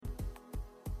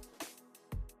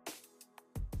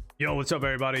Yo, what's up,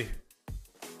 everybody?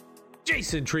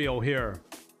 Jason Trio here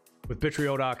with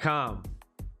Bitrio.com.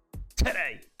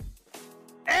 Today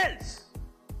is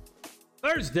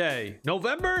Thursday,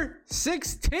 November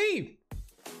 16th,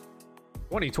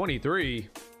 2023.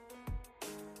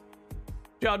 What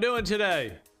y'all doing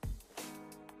today?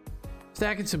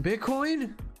 Stacking some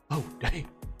Bitcoin? Oh, dang.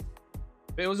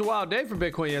 It was a wild day for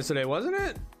Bitcoin yesterday, wasn't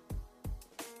it?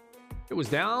 It was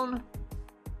down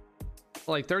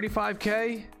like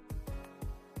 35K.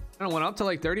 And it went up to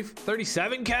like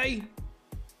 37K.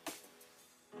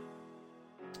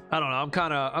 I don't know.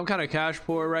 I'm kind of cash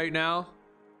poor right now.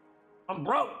 I'm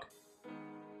broke.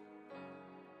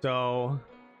 So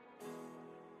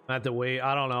I have to wait.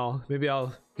 I don't know. Maybe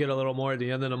I'll get a little more at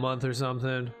the end of the month or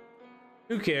something.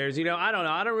 Who cares? You know, I don't know.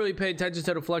 I don't really pay attention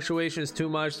to the fluctuations too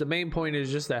much. The main point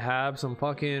is just to have some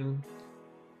fucking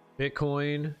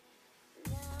Bitcoin.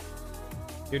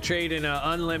 You're trading an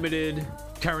unlimited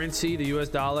currency, the US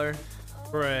dollar,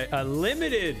 for a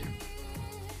limited,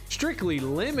 strictly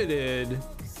limited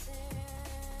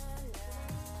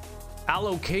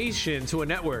allocation to a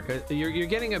network. You're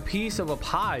getting a piece of a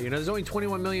pie. You know, there's only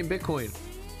 21 million Bitcoin.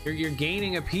 You're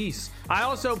gaining a piece. I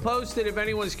also posted, if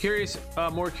anyone's curious,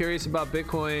 more curious about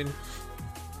Bitcoin,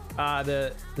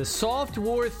 the soft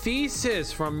war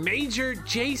thesis from Major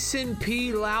Jason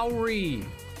P. Lowry.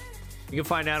 You can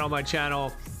find that on my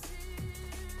channel.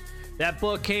 That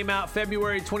book came out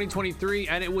February 2023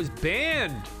 and it was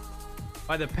banned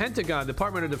by the Pentagon,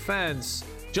 Department of Defense,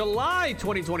 July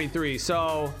 2023.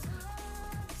 So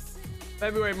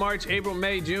February, March, April,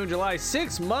 May, June, July,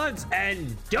 6 months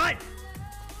and done.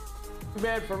 Too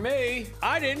bad for me.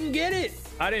 I didn't get it.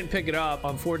 I didn't pick it up,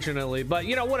 unfortunately, but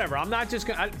you know, whatever. I'm not just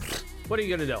gonna, what are you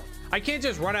gonna do? I can't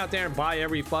just run out there and buy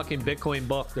every fucking Bitcoin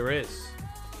book there is.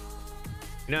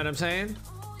 You know what I'm saying?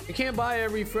 You can't buy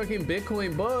every freaking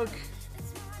Bitcoin book.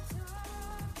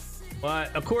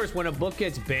 But of course, when a book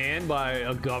gets banned by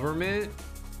a government,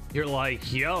 you're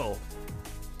like, yo,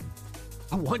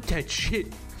 I want that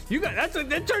shit. You got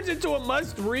that turns into a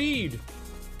must read.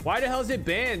 Why the hell is it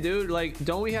banned, dude? Like,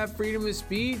 don't we have freedom of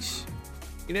speech?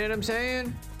 You know what I'm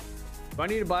saying? Do I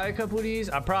need to buy a couple of these?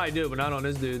 I probably do, but not on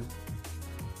this dude.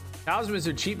 Talismans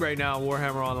are cheap right now in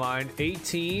Warhammer Online.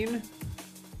 18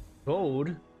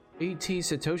 gold. 18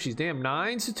 Satoshis. Damn,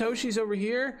 9 Satoshis over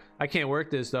here. I can't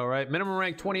work this though, right? Minimum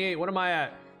rank 28. What am I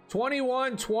at?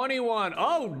 21.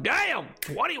 Oh, damn.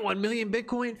 21 million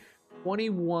Bitcoin.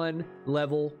 21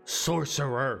 level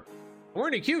sorcerer. We're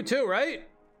in a queue too, right?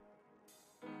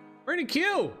 We're in a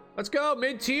queue. Let's go.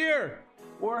 Mid-tier.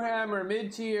 Warhammer,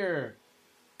 mid-tier.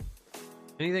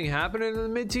 Anything happening in the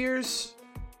mid-tiers?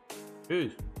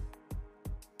 Dude.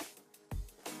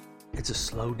 It's a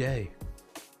slow day.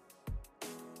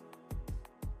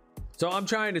 So I'm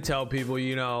trying to tell people,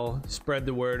 you know, spread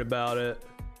the word about it.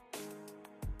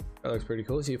 That looks pretty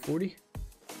cool. Is he a 40?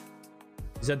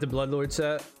 Is that the Bloodlord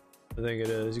set? I think it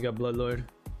is. You got Bloodlord.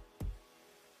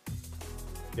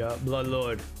 Yeah,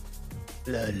 Bloodlord.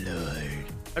 Bloodlord.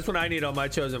 That's what I need on my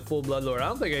chosen full Bloodlord. I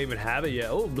don't think I even have it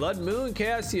yet. Oh, Blood Moon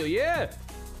Chaos Seal. Yeah,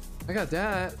 I got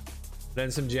that.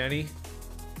 Then some Jenny.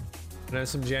 And then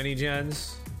some Jenny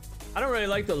gens. I don't really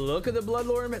like the look of the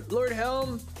Bloodlord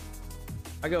helm.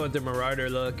 I go with the Marauder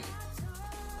look.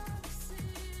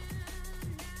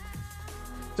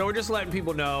 So we're just letting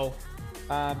people know.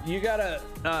 You gotta,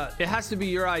 it has to be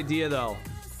your idea though.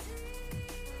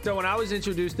 So when I was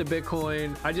introduced to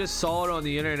Bitcoin, I just saw it on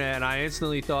the internet and I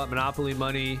instantly thought monopoly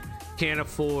money, can't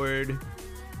afford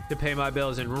to pay my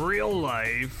bills in real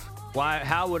life. Why,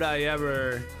 how would I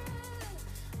ever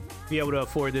be able to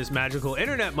afford this magical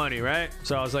internet money, right?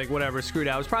 So I was like, whatever, screw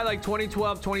that. It was probably like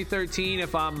 2012, 2013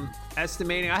 if I'm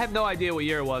estimating. I have no idea what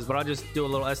year it was, but I'll just do a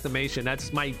little estimation.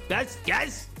 That's my best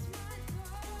guess.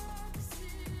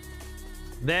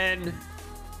 Then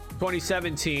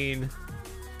 2017,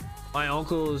 my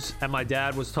uncles and my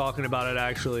dad was talking about it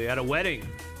actually at a wedding,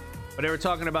 but they were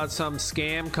talking about some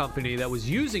scam company that was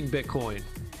using Bitcoin.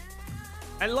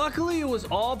 And luckily it was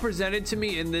all presented to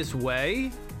me in this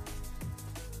way.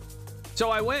 So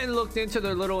I went and looked into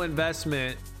their little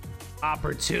investment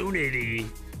opportunity.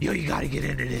 Yo, you gotta get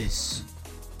into this.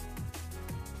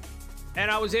 And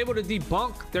I was able to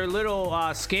debunk their little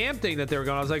scam thing that they were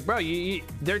going. I was like, bro,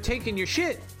 they're taking your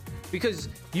shit, because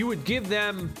you would give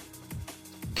them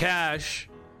cash,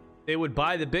 they would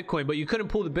buy the Bitcoin, but you couldn't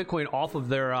pull the Bitcoin off of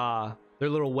their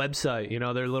little website, you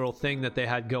know, their little thing that they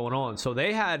had going on. So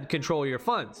they had control of your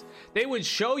funds. They would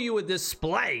show you a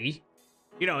display.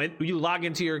 You know, you log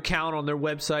into your account on their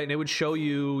website and it would show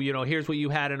you, you know, here's what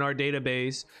you had in our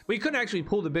database. But you couldn't actually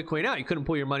pull the Bitcoin out. You couldn't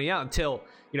pull your money out until,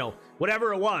 you know,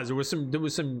 whatever it was. There was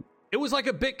some it was like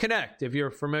a BitConnect, if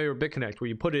you're familiar with BitConnect, where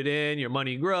you put it in, your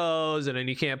money grows, and then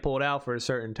you can't pull it out for a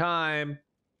certain time,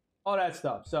 all that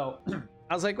stuff. So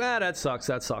I was like, that sucks.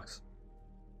 That's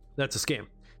a scam.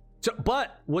 So,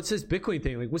 but what's this Bitcoin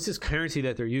thing? Like, what's this currency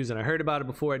that they're using? I heard about it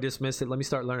before, I dismissed it. Let me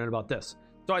start learning about this.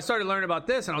 So I started learning about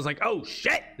this, and I was like, oh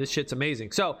shit, this shit's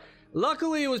amazing. So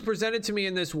luckily it was presented to me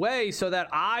in this way so that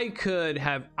I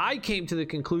came to the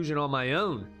conclusion on my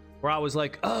own, where I was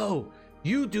like, oh,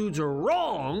 you dudes are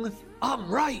wrong, I'm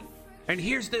right, and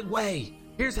here's the way,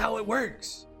 here's how it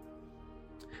works.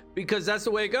 Because that's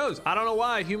the way it goes. I don't know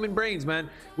why. Human brains, man.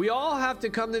 We all have to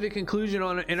come to the conclusion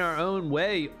in our own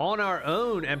way, on our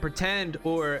own, and pretend,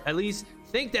 or at least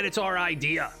think that it's our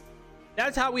idea.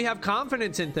 That's how we have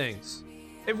confidence in things.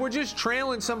 If we're just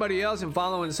trailing somebody else and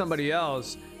following somebody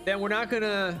else, then we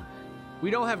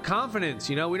don't have confidence,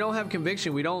 we don't have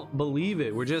conviction, we don't believe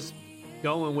it. We're just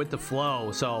going with the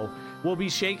flow. So we'll be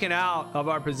shaken out of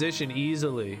our position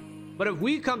easily. But if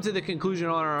we come to the conclusion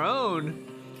on our own,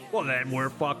 well, then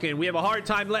we have a hard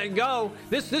time letting go.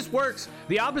 This works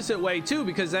the opposite way too,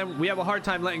 because then we have a hard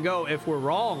time letting go if we're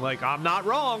wrong. Like, I'm not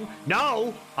wrong.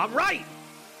 No, I'm right.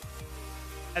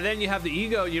 And then you have the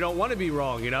ego. You don't want to be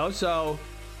wrong, So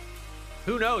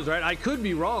who knows, right? I could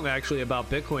be wrong actually about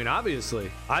Bitcoin.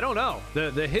 Obviously, I don't know.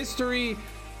 The history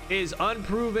is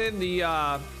unproven.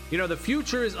 The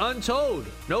future is untold.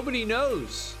 Nobody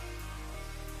knows.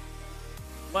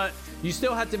 But you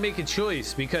still have to make a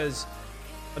choice, because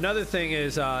another thing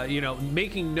is,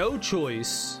 making no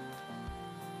choice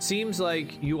seems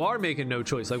like you are making no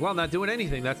choice. Like, well, I'm not doing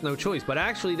anything. That's no choice. But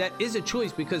actually, that is a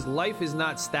choice, because life is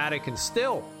not static and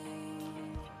still.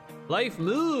 Life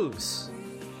moves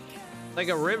like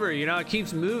a river, it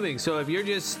keeps moving. So if you're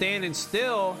just standing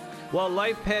still, well,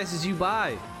 life passes you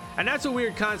by. And that's a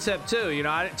weird concept too.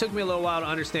 It took me a little while to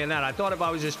understand that. I thought if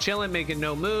I was just chilling, making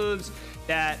no moves,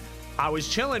 that I was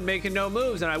chilling, making no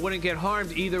moves, and I wouldn't get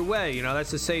harmed either way.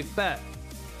 That's a safe bet.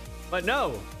 But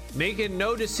no, making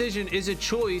no decision is a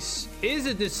choice, is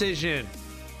a decision.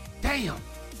 Damn.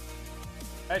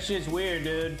 That shit's weird,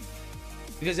 dude.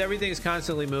 Because everything's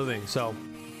constantly moving. So,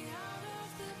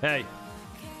 hey,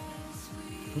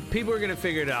 people are gonna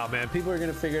figure it out, man. People are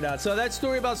gonna figure it out. So that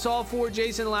story about Sol 4,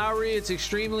 Jason Lowry, it's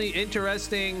extremely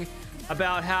interesting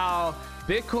about how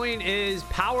Bitcoin is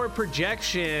power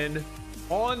projection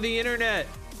on the internet.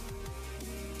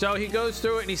 So he goes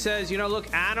through it and he says,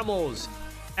 look, animals,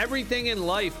 everything in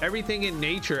life, everything in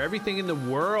nature, everything in the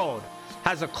world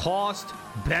has a cost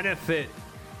benefit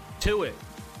to it.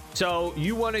 So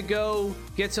you want to go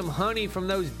get some honey from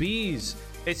those bees.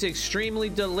 It's extremely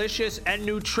delicious and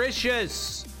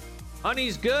nutritious.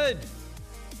 Honey's good,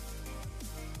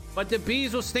 but the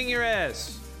bees will sting your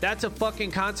ass. That's a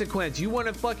fucking consequence. You want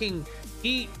to fucking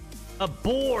eat a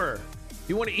boar,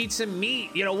 you want to eat some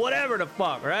meat, whatever the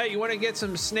fuck, right? You want to get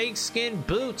some snake skin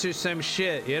boots or some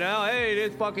shit, hey,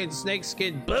 there's fucking snake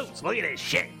skin boots, look at this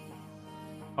shit,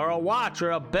 or a watch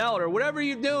or a belt or whatever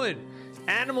you're doing.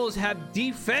 Animals have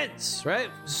defense, right?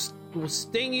 Will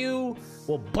sting you,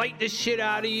 will bite the shit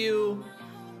out of you,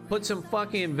 put some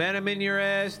fucking venom in your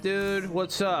ass, dude.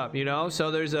 What's up, So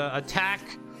there's a attack,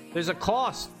 there's a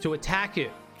cost to attack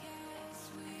it.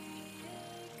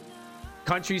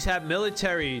 Countries have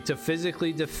military to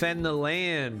physically defend the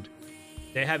land.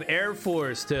 They have air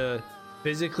force to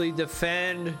physically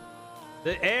defend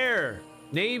the air.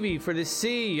 Navy for the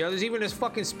sea. There's even this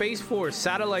fucking space force,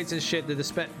 satellites and shit to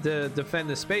defend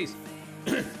the space.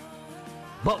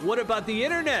 But what about the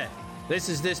internet? This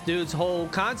is this dude's whole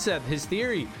concept, his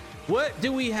theory. What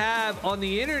do we have on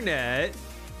the internet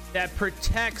that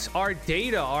protects our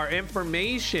data, our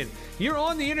information? You're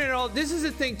on the internet. This is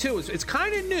the thing too. It's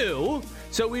kind of new,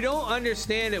 so we don't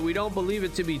understand it. We don't believe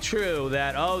it to be true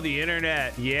that, oh, the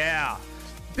internet, yeah.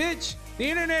 Bitch, the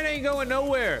internet ain't going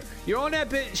nowhere. You're on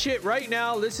that shit right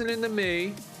now listening to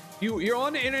me. You're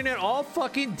on the internet all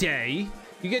fucking day.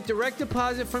 You get direct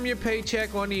deposit from your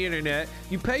paycheck on the internet.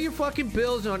 You pay your fucking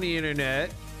bills on the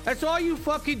internet. That's all you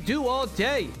fucking do all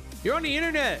day. You're on the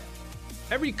internet.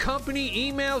 Every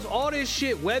company, emails, all this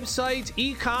shit, websites,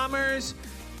 e-commerce.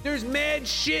 There's mad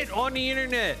shit on the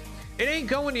internet. It ain't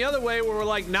going the other way where we're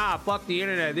like, nah, fuck the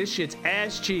internet. This shit's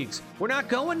ass cheeks. We're not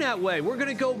going that way. We're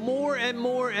gonna go more and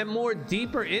more and more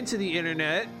deeper into the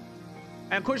internet.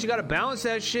 And of course you gotta balance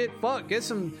that shit. Fuck,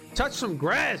 touch some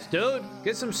grass, dude.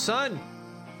 Get some sun.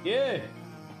 Yeah.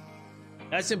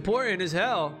 That's important as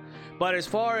hell. But as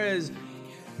far as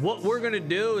what we're gonna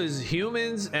do as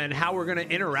humans and how we're gonna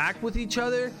interact with each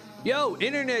other, yo,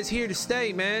 internet's here to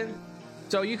stay, man.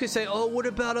 So you could say, oh, what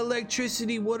about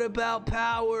electricity? What about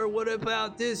power? What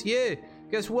about this? Yeah,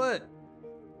 guess what?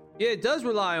 Yeah, it does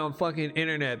rely on fucking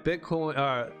internet,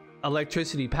 Bitcoin,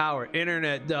 electricity, power.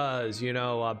 Internet does, you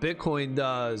know, Bitcoin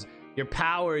does. Your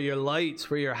power, your lights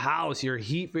for your house, your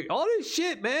heat for all this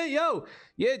shit, man. Yo,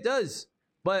 yeah, it does.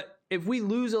 But if we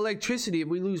lose electricity, if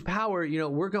we lose power, you know,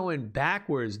 we're going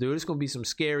backwards, dude. It's gonna be some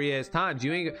scary ass times.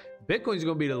 Bitcoin's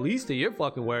gonna be the least of your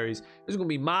fucking worries. There's gonna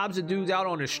be mobs of dudes out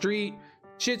on the street.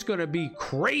 Shit's gonna be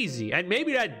crazy, and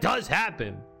maybe that does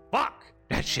happen. Fuck,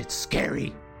 that shit's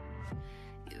scary.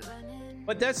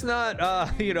 But that's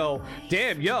not, you know,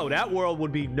 damn, yo, that world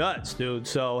would be nuts, dude.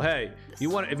 So hey, if you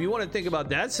want to think about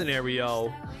that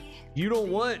scenario, you're gonna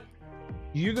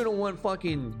want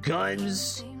fucking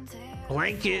guns,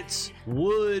 blankets,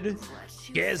 wood,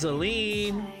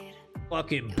 gasoline,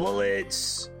 fucking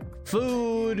bullets,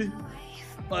 food,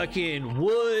 fucking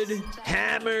wood,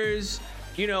 hammers.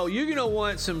 You know, you're gonna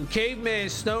want some caveman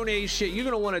stone age shit. You're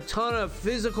gonna want a ton of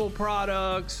physical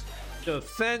products,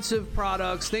 defensive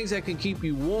products, things that can keep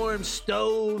you warm,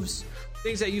 stoves,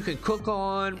 things that you can cook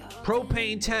on,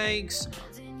 propane tanks.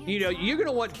 You know, you're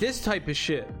gonna want this type of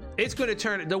shit. It's gonna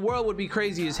turn, the world would be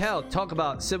crazy as hell. Talk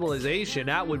about civilization,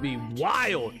 that would be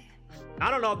wild. I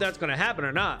don't know if that's gonna happen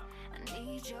or not,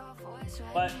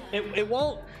 but it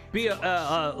won't be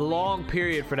a long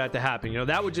period for that to happen. You know,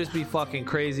 that would just be fucking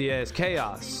crazy ass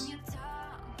chaos.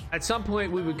 At some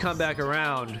point we would come back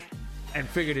around and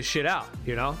figure this shit out,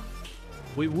 you know.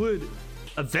 We would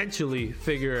eventually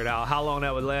figure it out. How long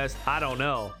that would last, I don't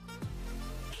know.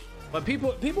 But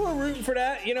people are rooting for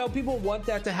that. You know, people want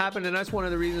that to happen, and that's one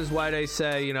of the reasons why they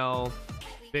say, you know,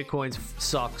 Bitcoin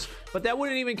sucks. But that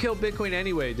wouldn't even kill Bitcoin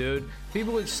anyway, dude.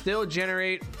 People would still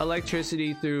generate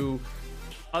electricity through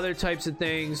other types of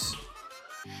things.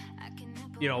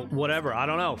 You know, whatever. I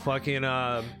don't know. Fucking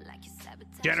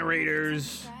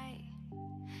generators.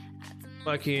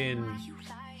 Fucking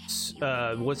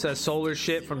what's that solar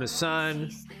shit from the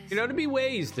sun? You know, to be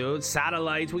ways, dude.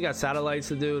 Satellites. We got satellites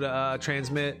to do to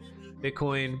transmit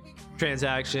Bitcoin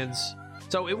transactions.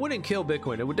 So it wouldn't kill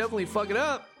Bitcoin. It would definitely fuck it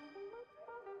up,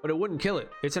 but it wouldn't kill it.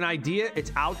 It's an idea.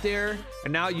 It's out there,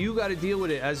 and now you got to deal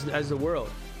with it as the world.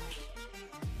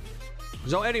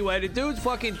 So anyway, the dude's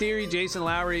fucking theory, Jason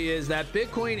Lowry, is that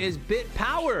Bitcoin is bit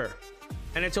power,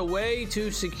 and it's a way to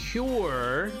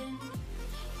secure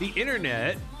the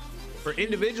internet for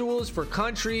individuals, for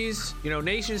countries, you know,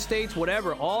 nation states,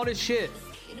 whatever, all this shit,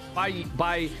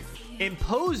 by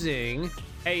imposing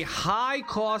a high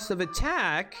cost of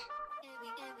attack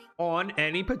on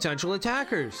any potential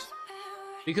attackers.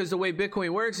 Because the way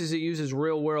Bitcoin works is it uses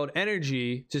real world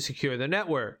energy to secure the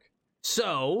network.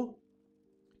 So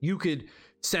you could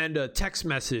send a text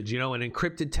message, you know, an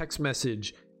encrypted text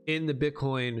message in the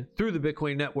Bitcoin, through the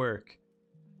Bitcoin network.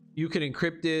 You could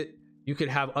encrypt it. You could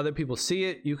have other people see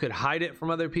it. You could hide it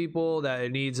from other people, that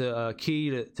it needs a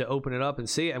key to open it up and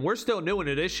see it. And we're still new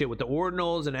into this shit with the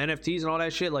ordinals and NFTs and all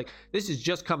that shit. Like, this is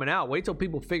just coming out. Wait till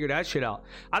people figure that shit out.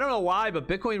 I don't know why, but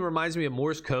Bitcoin reminds me of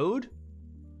Morse code,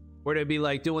 where they'd be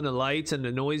like doing the lights and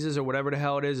the noises or whatever the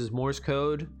hell it is Morse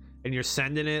code, and you're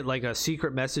sending it like a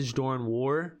secret message during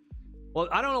war. Well,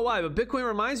 I don't know why, but Bitcoin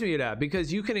reminds me of that,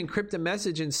 because you can encrypt a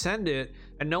message and send it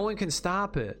and no one can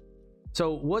stop it.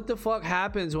 So what the fuck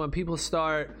happens when people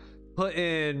start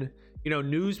putting, you know,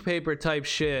 newspaper type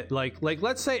shit, like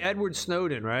let's say Edward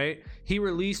Snowden, right? He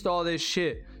released all this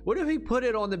shit. What if he put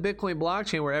it on the Bitcoin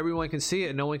blockchain where everyone can see it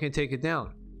and no one can take it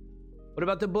down? What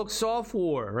about the book Soft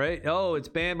War, right? Oh, it's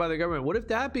banned by the government. What if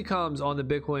that becomes on the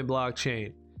Bitcoin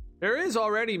blockchain? There is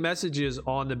already messages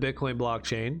on the Bitcoin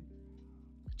blockchain.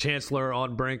 Chancellor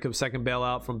on brink of second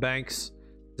bailout from banks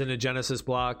in the Genesis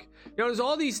block. You know, there's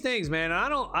all these things, man. I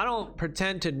don't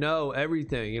pretend to know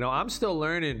everything. You know, I'm still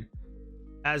learning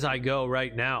as I go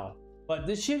right now. But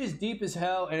this shit is deep as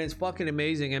hell, and it's fucking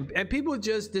amazing. And people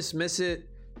just dismiss it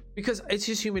because it's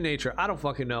just human nature. I don't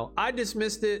fucking know. I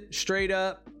dismissed it straight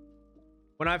up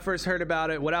when I first heard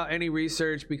about it without any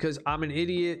research, because I'm an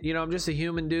idiot. You know, I'm just a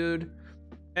human dude.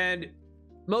 And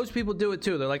most people do it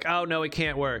too. They're like, oh no, it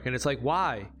can't work. And it's like,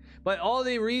 why? But all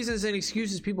the reasons and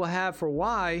excuses people have for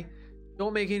why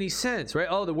don't make any sense, right?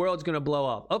 Oh, the world's gonna blow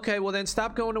up. Okay, well then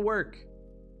stop going to work.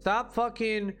 Stop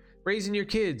fucking raising your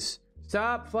kids.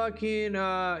 Stop fucking,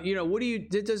 you know,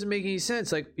 it doesn't make any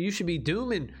sense. Like, you should be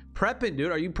dooming, prepping,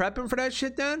 dude. Are you prepping for that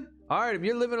shit then? All right, if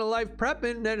you're living a life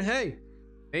prepping, then hey,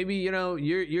 maybe, you know,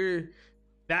 you're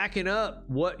backing up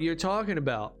what you're talking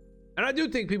about. And I do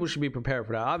think people should be prepared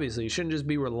for that. Obviously, you shouldn't just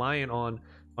be reliant on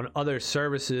other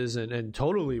services and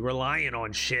totally relying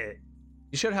on shit.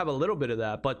 You should have a little bit of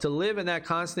that, but to live in that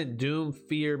constant doom,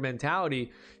 fear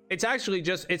mentality, it's actually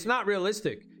just, it's not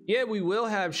realistic. Yeah, we will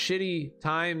have shitty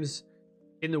times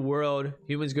in the world,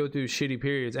 humans go through shitty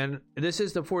periods, and this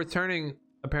is the fourth turning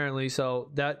apparently, so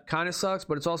that kind of sucks,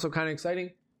 but it's also kind of exciting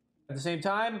at the same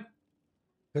time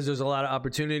because there's a lot of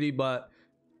opportunity. But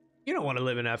you don't want to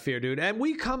live in that fear, dude. And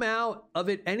we come out of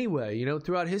it anyway, you know,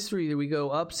 throughout history we go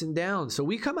ups and downs. So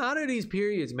we come out of these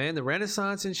periods, man, the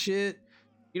Renaissance and shit.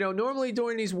 You know, normally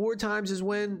during these war times is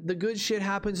when the good shit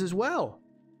happens as well.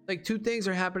 Like two things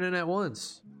are happening at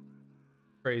once.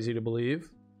 Crazy to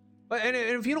believe. But and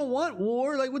if you don't want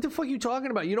war, like what the fuck are you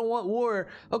talking about? You don't want war.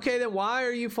 Okay, then why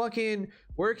are you fucking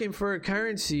working for a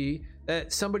currency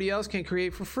that somebody else can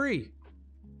create for free?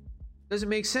 Doesn't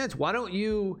make sense. Why don't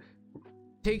you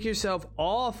take yourself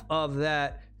off of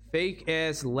that fake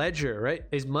ass ledger, right?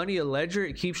 Is money a ledger?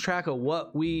 It keeps track of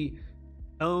what we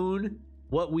own,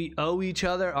 what we owe each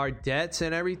other, our debts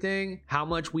and everything, how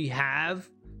much we have.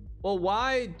 Well,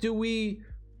 why do we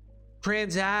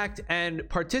transact and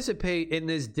participate in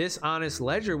this dishonest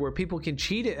ledger where people can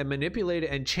cheat it and manipulate it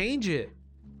and change it?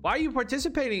 Why are you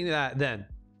participating in that then?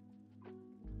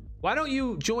 Why don't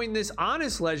you join this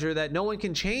honest ledger that no one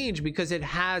can change because it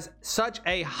has such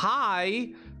a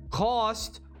high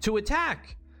cost to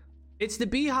attack? It's the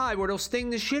beehive where they'll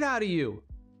sting the shit out of you.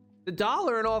 The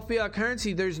dollar and all fiat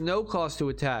currency, there's no cost to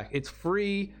attack. It's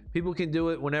free. People can do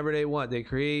it whenever they want. They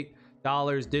create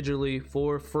dollars digitally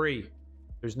for free.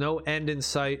 There's no end in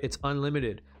sight. It's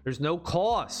unlimited. There's no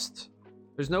cost.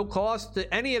 There's no cost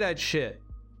to any of that shit.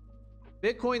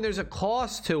 Bitcoin, there's a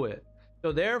cost to it.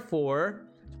 So therefore,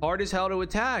 it's hard as hell to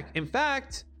attack. In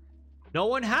fact, no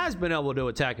one has been able to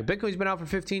attack it. Bitcoin's been out for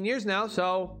 15 years now.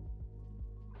 So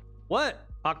what?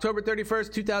 October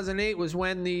 31st, 2008 was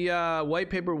when the white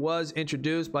paper was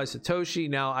introduced by Satoshi.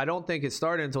 Now, I don't think it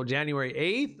started until January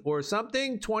 8th or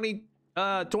something,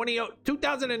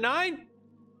 2009.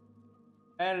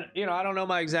 And, you know, I don't know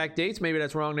my exact dates. Maybe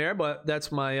that's wrong there, but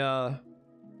that's my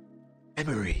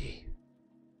memory.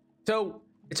 So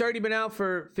it's already been out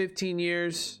for 15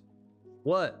 years.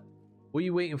 What are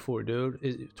you waiting for, dude?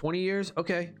 Is it 20 years?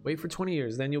 Okay, wait for 20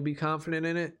 years. Then you'll be confident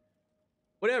in it.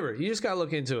 Whatever. You just got to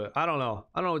look into it. I don't know.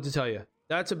 I don't know what to tell you.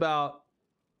 That's about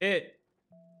it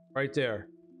right there.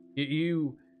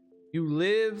 You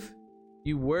live,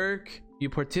 you work,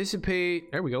 you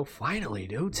participate. There we go. Finally,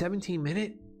 dude.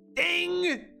 17-minute.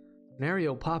 Ding!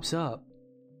 Scenario pops up.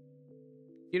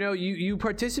 You know, you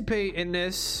participate in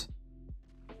this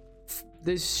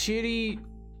shitty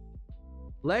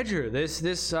ledger,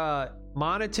 this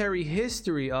monetary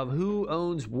history of who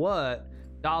owns what,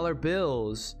 dollar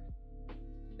bills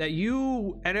that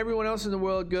you and everyone else in the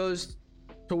world goes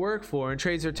to work for and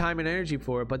trades their time and energy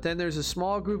for. But then there's a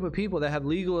small group of people that have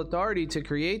legal authority to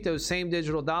create those same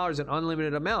digital dollars in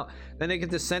unlimited amount. Then they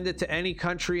get to send it to any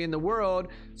country in the world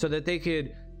so that they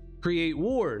could create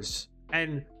wars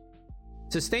and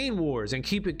sustain wars and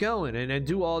keep it going and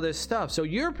do all this stuff. So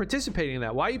you're participating in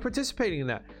that. Why are you participating in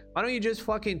that? Why don't you just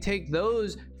fucking take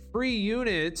those free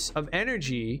units of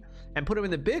energy and put them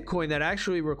in the Bitcoin that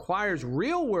actually requires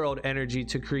real world energy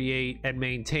to create and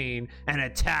maintain and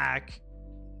attack,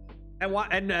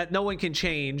 and no one can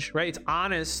change, right? It's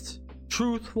honest,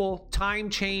 truthful time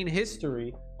chain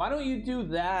history. Why don't you do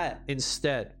that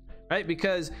instead, right?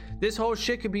 Because this whole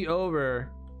shit could be over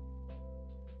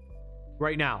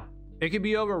right now. It could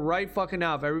be over right fucking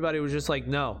now if everybody was just like,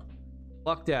 no,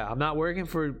 fuck that. I'm not working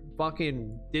for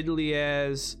fucking diddly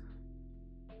ass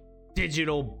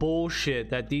digital bullshit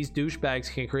that these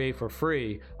douchebags can create for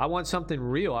free. I want something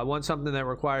real. I want something that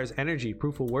requires energy,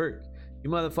 proof of work. You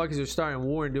motherfuckers are starting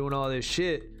war and doing all this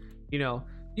shit. You know,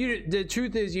 the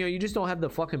truth is, you know, you just don't have the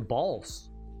fucking balls.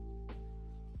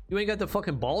 You ain't got the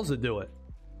fucking balls to do it.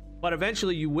 But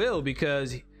eventually you will,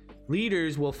 because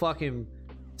leaders will fucking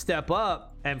step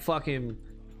up and fucking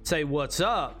say what's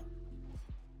up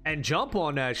and jump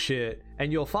on that shit,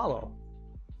 and you'll follow.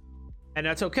 And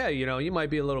that's okay. You know, you might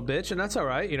be a little bitch, and that's all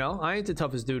right. You know, I ain't the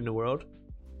toughest dude in the world,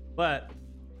 but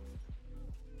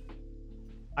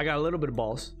I got a little bit of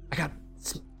balls. I got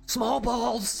small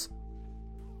balls,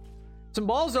 some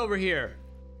balls over here,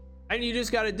 and you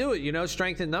just got to do it. You know,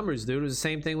 strength in numbers, dude. It was the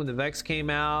same thing when the Vex came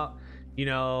out. You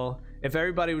know, if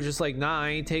everybody was just like, nah, I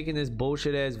ain't taking this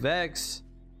bullshit ass Vex,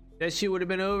 that shit would have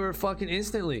been over fucking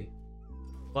instantly.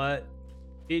 But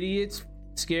idiots,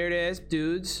 scared ass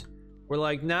dudes were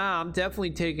like, nah, I'm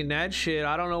definitely taking that shit.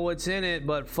 I don't know what's in it,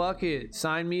 but fuck it,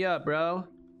 sign me up, bro.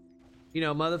 You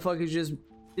know, motherfuckers just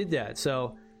did that.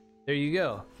 So there you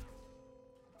go.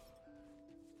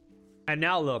 And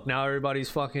now look, now everybody's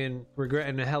fucking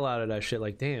regretting the hell out of that shit.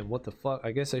 Like, damn, what the fuck?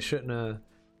 I guess I shouldn't have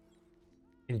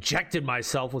injected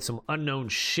myself with some unknown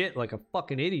shit like a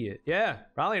fucking idiot. Yeah,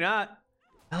 probably not.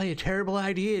 Probably a terrible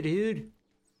idea, dude.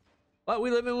 But we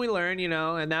live and we learn, you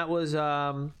know, and that was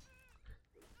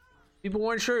people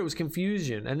weren't sure. It was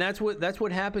confusion, and that's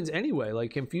what happens anyway.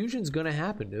 Like, confusion's gonna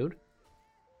happen, dude.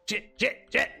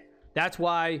 Shit. That's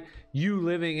why you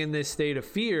living in this state of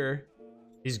fear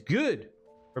is good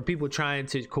for people trying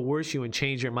to coerce you and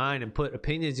change your mind and put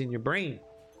opinions in your brain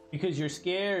because you're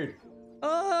scared.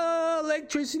 Oh,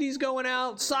 electricity's going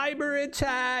out, cyber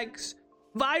attacks,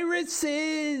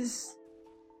 viruses.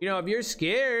 You know, if you're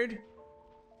scared,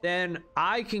 then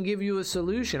I can give you a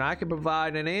solution. I can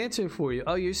provide an answer for you.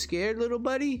 Oh, you're scared, little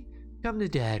buddy? Come to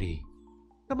daddy.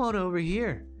 Come on over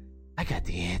here. I got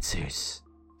the answers.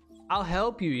 I'll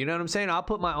help you. You know what I'm saying? I'll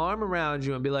put my arm around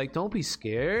you and be like, don't be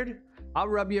scared. I'll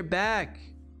rub your back.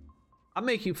 I'll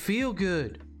make you feel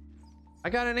good.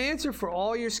 I got an answer for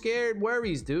all your scared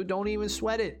worries, dude. Don't even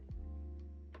sweat it.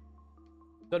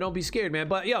 So don't be scared, man.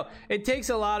 But yo, it takes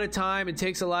a lot of time. It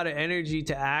takes a lot of energy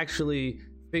to actually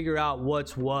figure out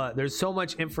what's what. There's so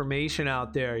much information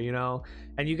out there, you know,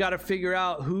 and you got to figure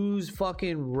out who's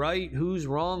fucking right, who's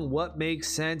wrong, what makes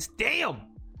sense. Damn.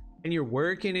 And you're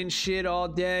working and shit all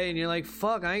day and you're like,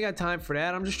 fuck, I ain't got time for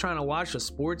that. I'm just trying to watch a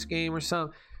sports game or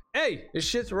something. Hey, this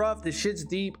shit's rough. This shit's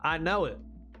deep. I know it.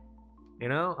 You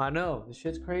know, I know. This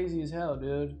shit's crazy as hell,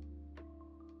 dude.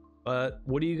 But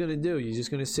what are you gonna do? You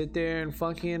just gonna sit there and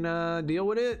fucking deal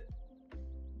with it?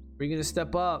 Or are you gonna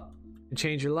step up and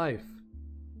change your life?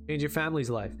 Change your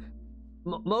family's life?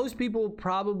 Most people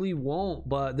probably won't,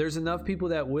 but there's enough people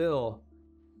that will.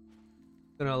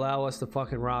 Gonna allow us to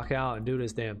fucking rock out and do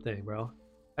this damn thing, bro.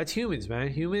 That's humans, man.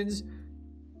 Humans,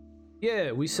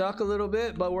 yeah, we suck a little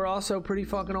bit, but we're also pretty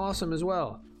fucking awesome as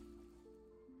well.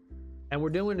 And we're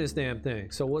doing this damn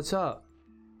thing. So what's up?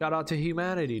 Shout out to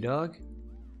humanity, dog.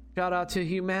 Shout out to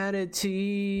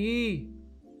humanity.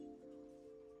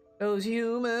 Those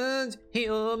humans.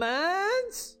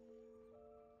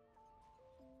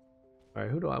 All right,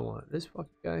 who do I want? This fucking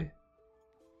guy.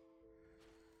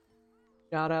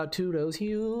 Shout out to those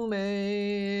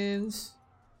humans.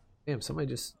 Damn, somebody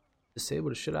just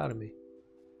disabled the shit out of me.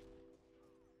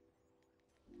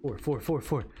 Four.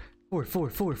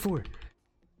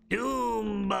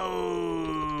 Doom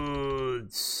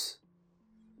modes.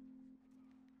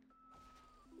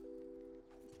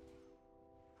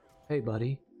 Hey,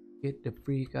 buddy, get the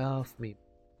freak off me.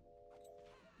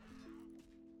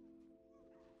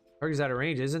 Target's out of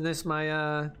range. Isn't this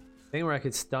my thing where I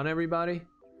could stun everybody?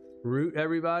 Root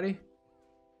everybody?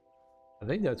 I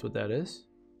think that's what that is.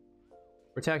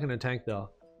 We're attacking a tank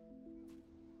though.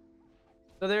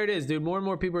 So there it is, dude. More and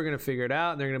more people are gonna figure it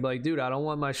out and they're gonna be like, dude, I don't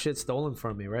want my shit stolen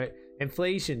from me, right?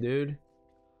 Inflation, dude.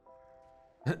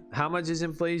 How much is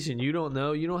inflation? You don't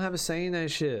know. You don't have a say in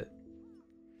that shit.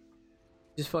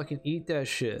 Just fucking eat that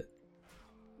shit.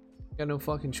 Got no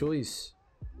fucking choice.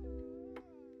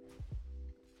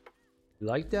 You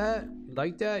like that? You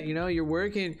like that? You know, you're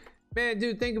working. Man,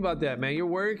 dude, think about that, man. You're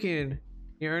working.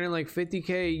 You're earning like 50K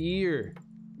a year.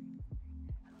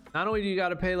 Not only do you got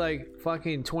to pay like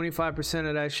fucking 25%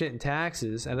 of that shit in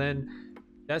taxes, and then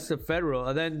that's the federal,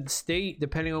 and then state,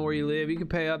 depending on where you live, you can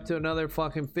pay up to another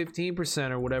fucking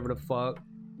 15% or whatever the fuck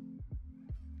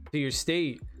to your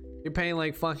state. You're paying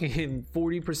like fucking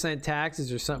 40%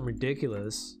 taxes or something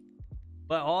ridiculous.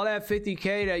 But all that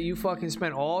 50K that you fucking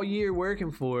spent all year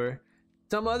working for,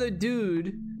 some other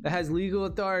dude that has legal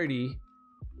authority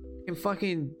can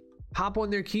fucking hop on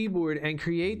their keyboard and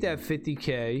create that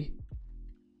 50K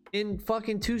in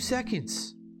fucking 2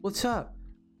 seconds. What's up?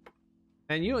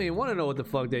 And you don't even want to know what the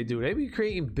fuck they do. They be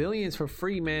creating billions for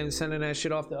free, man, and sending that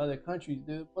shit off to other countries,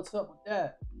 dude. What's up with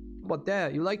that? How about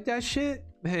that? You like that shit?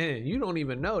 Man, you don't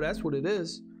even know. That's what it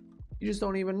is. You just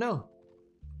don't even know.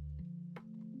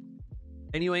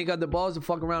 And you ain't got the balls to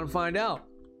fuck around and find out.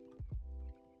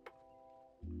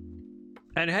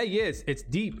 And hey, yes, it's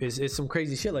deep. It's some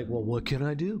crazy shit. Like, well, what can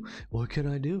I do? What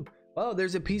can I do? Oh,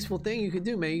 there's a peaceful thing you could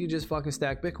do, man. You could just fucking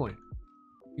stack Bitcoin.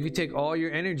 You could take all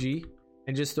your energy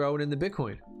and just throw it into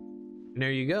Bitcoin. And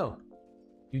there you go.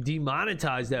 You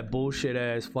demonetize that bullshit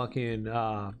ass fucking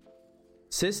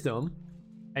system.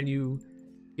 And you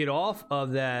get off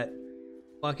of that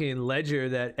fucking ledger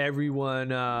that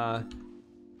everyone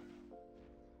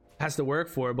has to work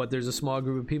for. But there's a small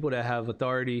group of people that have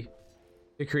authority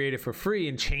to create it for free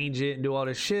and change it and do all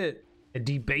this shit and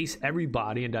debase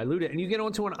everybody and dilute it. And you get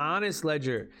onto an honest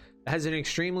ledger that has an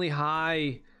extremely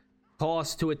high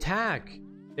cost to attack.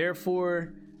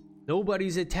 Therefore,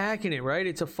 nobody's attacking it, right?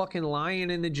 It's a fucking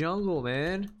lion in the jungle,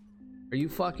 man. Are you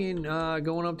fucking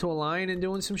going up to a lion and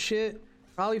doing some shit?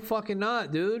 Probably fucking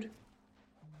not, dude.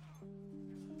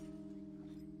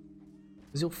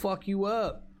 'Cause he'll fuck you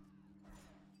up.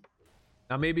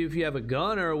 Now, maybe if you have a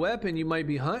gun or a weapon, you might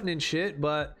be hunting and shit,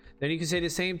 but then you can say the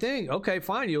same thing. Okay,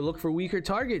 fine. You'll look for weaker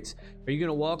targets. Are you going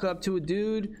to walk up to a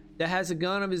dude that has a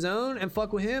gun of his own and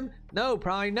fuck with him? No,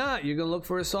 probably not. You're going to look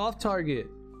for a soft target.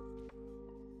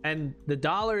 And the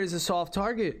dollar is a soft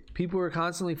target. People are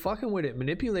constantly fucking with it,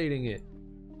 manipulating it.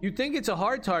 You think it's a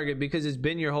hard target because it's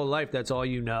been your whole life. That's all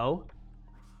you know.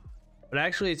 But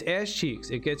actually, it's ass cheeks.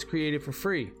 It gets created for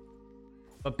free.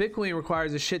 But Bitcoin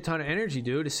requires a shit ton of energy,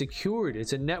 dude. It's secured.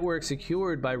 It's a network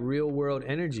secured by real world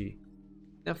energy.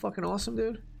 Isn't that fucking awesome,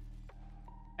 dude?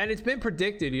 And it's been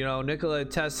predicted, you know, Nikola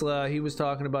Tesla, he was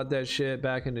talking about that shit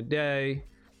back in the day.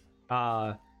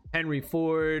 Henry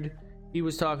Ford, he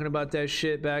was talking about that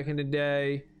shit back in the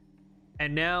day.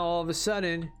 And now all of a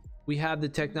sudden, we have the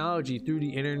technology through the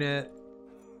internet,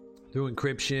 through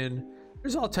encryption.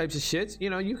 There's all types of shit.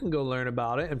 You know, you can go learn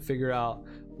about it and figure out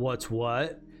what's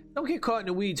what. Don't get caught in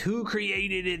the weeds. Who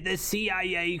created it? The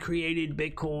CIA created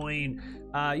Bitcoin.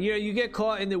 You know, you get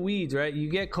caught in the weeds, right? You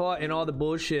get caught in all the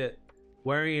bullshit,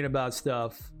 worrying about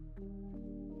stuff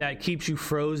that keeps you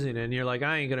frozen, and you're like,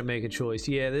 I ain't gonna make a choice.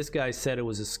 Yeah, this guy said it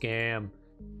was a scam.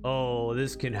 Oh,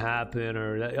 this can happen,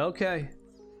 or that. Okay.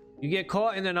 You get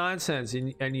caught in the nonsense,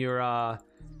 and you're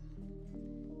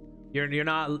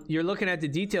looking at the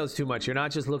details too much. You're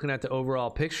not just looking at the overall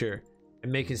picture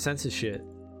and making sense of shit.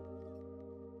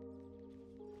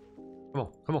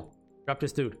 Come on. Drop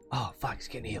this dude. Oh, fuck, he's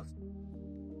getting healed.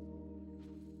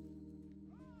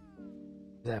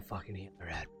 Where's that fucking healer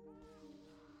at?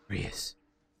 There he is.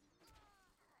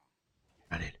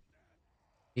 Running.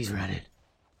 He's running.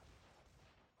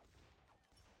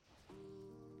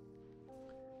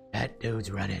 That dude's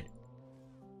running.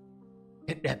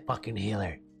 Get that fucking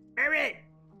healer. Barrett!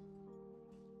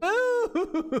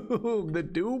 Boom! The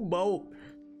doom bolt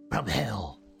from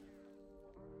hell.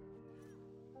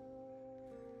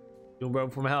 Doom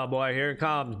bolt from hell, boy. Here it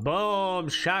comes. Boom!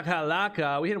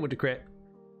 Shakalaka. We hit him with the crit.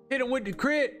 Hit him with the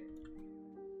crit!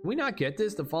 Can we not get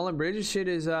this? The Fallen Bridges shit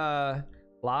is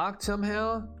blocked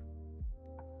somehow?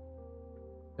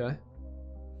 Okay.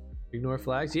 Ignore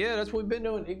flags. Yeah, that's what we've been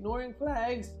doing. Ignoring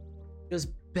flags. Just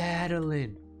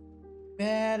battling.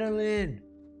 Battling.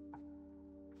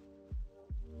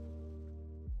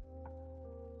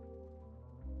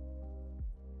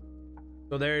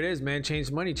 So there it is, man.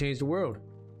 Change money, change the world.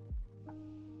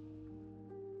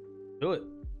 Do it.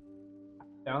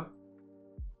 Yeah.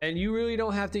 And you really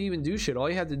don't have to even do shit. All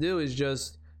you have to do is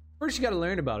just, first you got to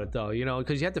learn about it though, you know,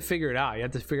 because you have to figure it out. You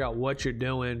have to figure out what you're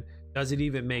doing. Does it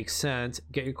even make sense?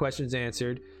 Get your questions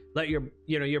answered. Let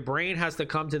your brain has to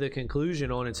come to the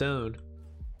conclusion on its own.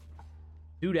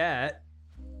 Do that.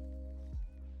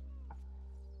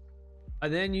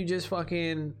 And then you just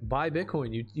fucking buy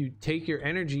Bitcoin. You take your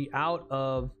energy out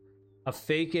of a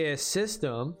fake ass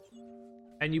system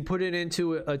and you put it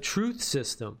into a truth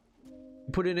system.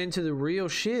 You put it into the real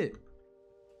shit.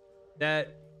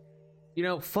 That, you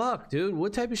know, fuck, dude.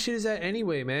 What type of shit is that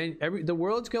anyway, man? The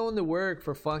world's going to work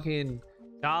for fucking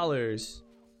dollars.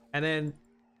 And then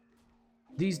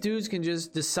these dudes can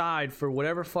just decide for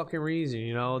whatever fucking reason,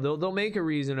 you know? They'll make a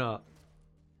reason up.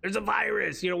 There's a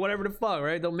virus, you know, whatever the fuck,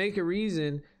 right? They'll make a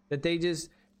reason that they just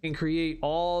can create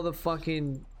all the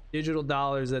fucking digital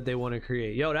dollars that they want to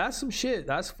create. Yo, that's some shit.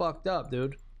 That's fucked up,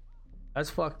 dude.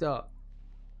 That's fucked up.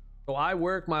 So I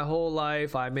worked my whole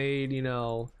life. I made, you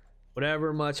know,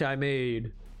 whatever much I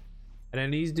made. And then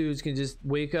these dudes can just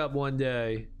wake up one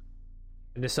day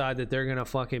and decide that they're gonna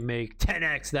fucking make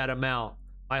 10x that amount.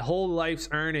 My whole life's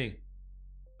earning.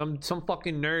 Some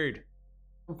fucking nerd.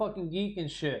 Some fucking geek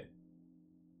and shit.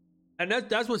 And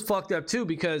that's what's fucked up too,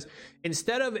 because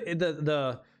instead of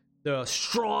the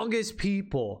strongest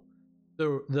people,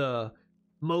 the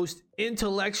most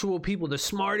intellectual people, the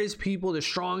smartest people, the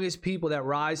strongest people that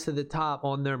rise to the top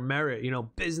on their merit, you know,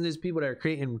 business people that are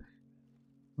creating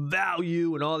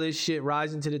value and all this shit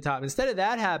rising to the top. Instead of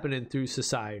that happening through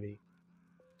society,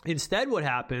 instead what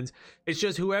happens is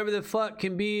just whoever the fuck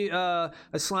can be a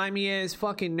slimy ass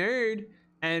fucking nerd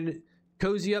and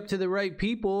cozy up to the right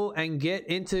people and get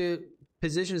into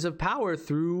positions of power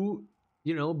through,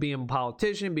 you know, being a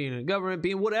politician, being in the government,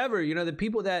 being whatever, you know, the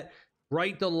people that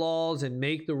write the laws and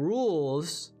make the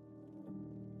rules,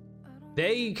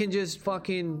 they can just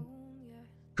fucking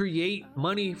create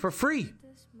money for free.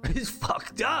 It's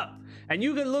fucked up. And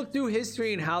you can look through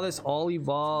history and how this all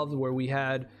evolved, where we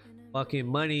had fucking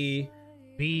money,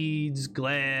 beads,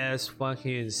 glass,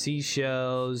 fucking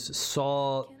seashells,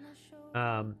 salt,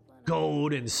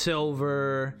 gold and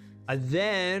silver.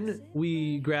 Then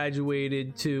we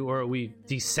graduated to, or we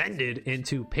descended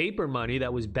into paper money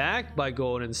that was backed by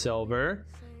gold and silver.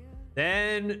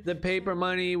 Then the paper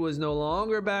money was no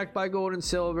longer backed by gold and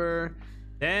silver.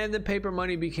 Then the paper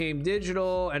money became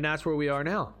digital, and that's where we are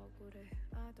now.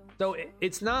 So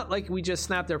it's not like we just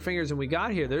snapped our fingers and we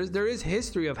got here. There is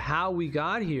history of how we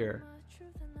got here.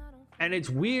 And it's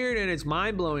weird and it's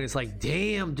mind-blowing. It's like,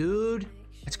 damn, dude.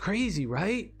 It's crazy,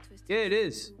 right? Yeah, it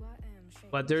is.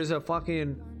 But there's a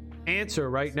fucking answer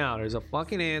right now. There's a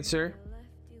fucking answer.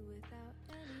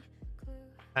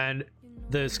 And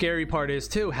the scary part is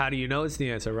too, how do you know it's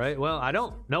the answer, right? Well, I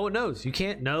don't. No one knows. You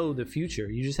can't know the future.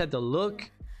 You just have to look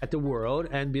at the world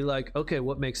and be like, okay,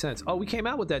 what makes sense? Oh, we came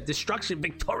out with that destruction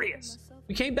victorious.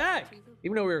 We came back.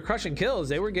 Even though we were crushing kills,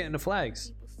 they were getting the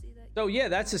flags. So yeah,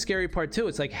 that's the scary part too.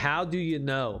 It's like, how do you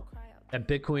know that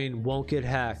Bitcoin won't get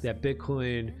hacked? That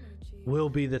Bitcoin will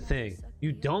be the thing?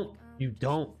 You don't.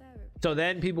 So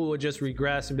then people would just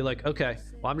regress and be like, okay,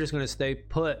 well, I'm just going to stay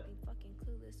put.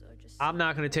 I'm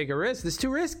not going to take a risk. It's too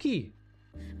risky.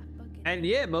 And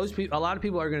yeah, a lot of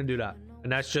people are going to do that.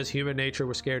 And that's just human nature.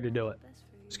 We're scared to do it.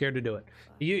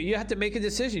 You have to make a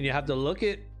decision. You have to look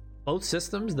at both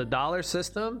systems, the dollar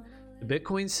system, the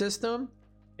Bitcoin system,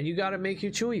 and you got to make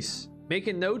your choice.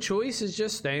 Making no choice is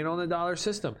just staying on the dollar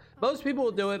system. Most people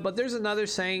will do it, but there's another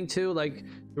saying too, like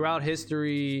throughout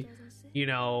history, you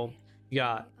know, you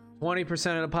got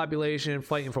 20% of the population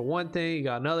fighting for one thing, you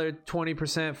got another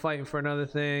 20% fighting for another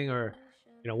thing, or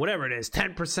you know, whatever it is,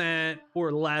 10%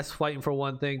 or less fighting for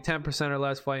one thing, 10% or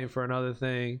less fighting for another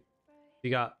thing.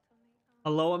 You got a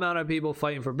low amount of people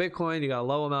fighting for Bitcoin, you got a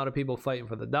low amount of people fighting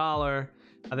for the dollar,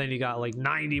 and then you got like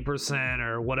 90%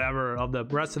 or whatever of the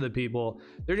rest of the people.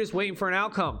 They're just waiting for an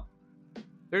outcome.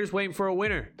 They're just waiting for a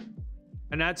winner.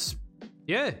 And that's,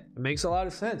 yeah, it makes a lot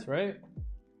of sense, right?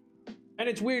 And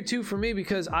it's weird too for me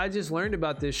because I just learned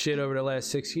about this shit over the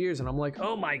last 6 years, and I'm like,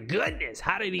 oh my goodness,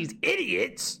 how do these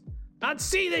idiots not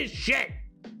see this shit?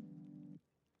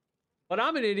 But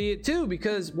I'm an idiot too,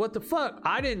 because what the fuck?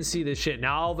 I didn't see this shit.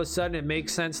 Now all of a sudden it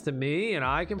makes sense to me and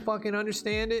I can fucking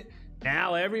understand it.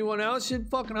 Now everyone else should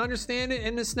fucking understand it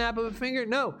in the snap of a finger.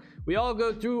 No, we all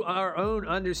go through our own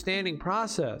understanding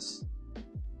process.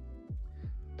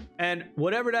 And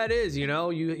whatever that is, you know,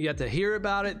 you have to hear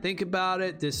about it, think about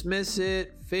it, dismiss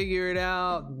it, figure it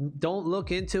out. Don't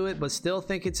look into it, but still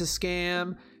think it's a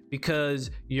scam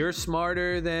because you're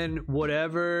smarter than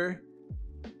whatever.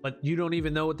 But you don't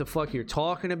even know what the fuck you're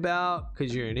talking about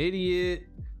because you're an idiot.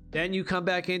 Then you come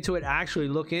back into it, actually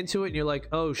look into it, and you're like,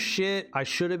 oh shit, I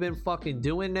should have been fucking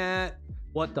doing that.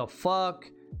 What the fuck?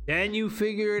 Then you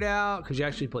figure it out because you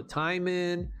actually put time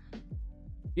in.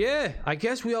 Yeah, I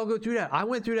guess we all go through that. I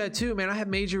went through that too, man. I had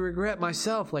major regret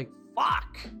myself. Like,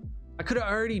 fuck. I could have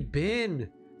already been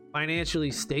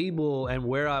financially stable and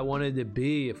where I wanted to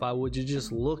be if I would have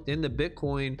just looked into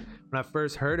Bitcoin when I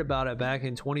first heard about it back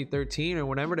in 2013 or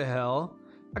whatever the hell.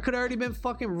 I could have already been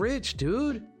fucking rich,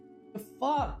 dude. The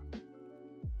fuck?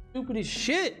 Stupid as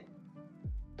shit.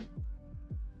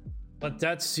 But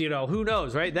that's, you know, who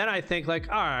knows, right? Then I think like,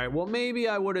 all right, well, maybe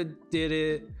I would have did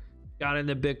it, got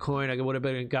into Bitcoin, I would have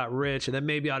been got rich, and then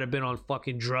maybe I'd have been on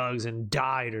fucking drugs and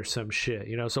died or some shit,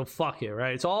 you know? So fuck it,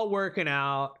 right? It's all working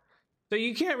out. So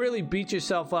you can't really beat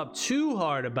yourself up too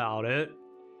hard about it.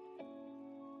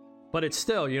 But it's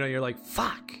still, you know, you're like,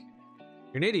 fuck,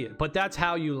 you're an idiot. But that's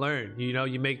how you learn. You know,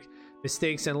 you make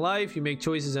mistakes in life, you make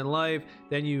choices in life,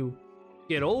 then you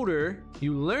get older,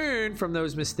 you learn from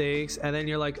those mistakes, and then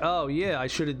you're like, oh yeah, I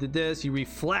should have did this. You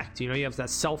reflect, you know, you have that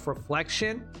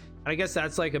self-reflection. And I guess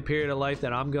that's like a period of life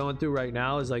that I'm going through right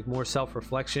now, is like more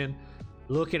self-reflection,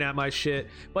 looking at my shit.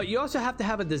 But you also have to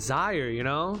have a desire, you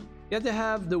know? You have to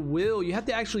have the will. You have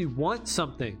to actually want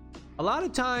something. A lot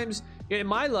of times in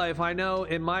my life, I know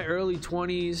in my early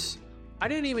 20s, I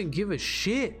didn't even give a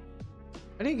shit.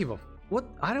 I didn't give a what.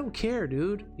 I don't care,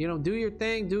 dude. You know, do your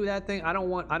thing, do that thing. I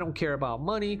don't care about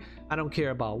money. I don't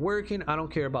care about working. I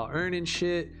don't care about earning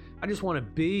shit. I just want to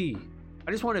be.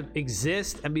 I just want to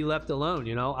exist and be left alone,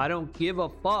 you know? I don't give a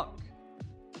fuck.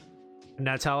 And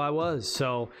that's how I was.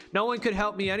 So no one could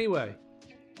help me anyway.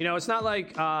 You know, it's not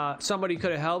like somebody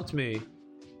could have helped me.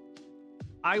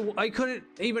 I couldn't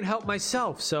even help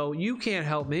myself, so you can't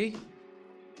help me.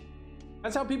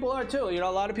 That's how people are too. You know,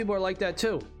 a lot of people are like that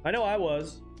too. I know I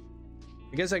was.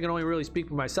 I guess I can only really speak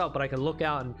for myself, but I can look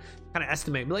out and kind of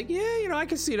estimate. Be like, yeah, you know, I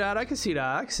can see that. I can see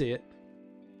that. I can see it.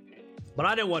 But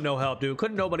I didn't want no help, dude.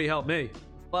 Couldn't nobody help me.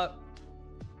 But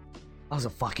I was a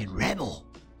fucking rebel.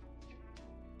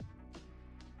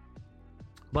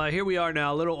 But here we are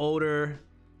now, a little older,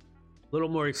 a little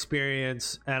more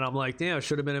experience, and I'm like, damn, I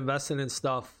should have been investing in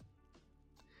stuff.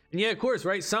 And yeah, of course,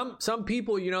 right? Some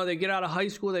people, you know, they get out of high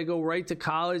school, they go right to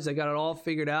college, they got it all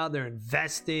figured out, they're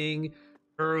investing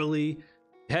early,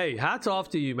 hey, hats off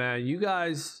to you, man. You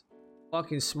guys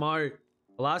fucking smart.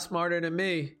 A lot smarter than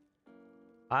me.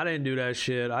 I didn't do that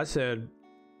shit. I said,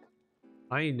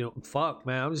 I ain't doing fuck,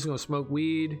 man. I'm just gonna smoke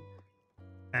weed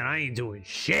and I ain't doing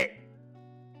shit.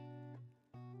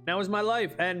 That was my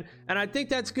life. And I think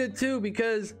that's good too,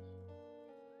 because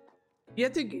you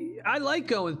have to, I like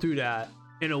going through that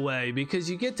in a way, because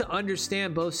you get to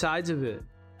understand both sides of it.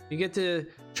 You get to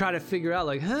try to figure out,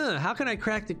 like, how can I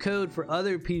crack the code for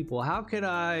other people? How can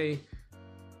I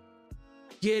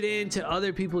get into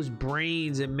other people's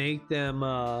brains and make them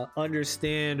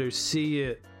understand or see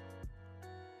it?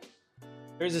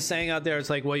 There's a saying out there, it's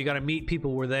like, well, you got to meet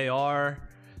people where they are.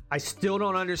 I still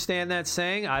don't understand that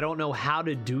saying. I don't know how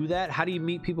to do that. How do you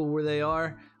meet people where they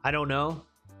are? I don't know.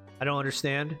 I don't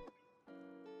understand.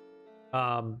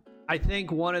 I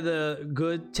think one of the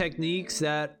good techniques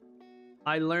that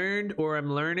I learned or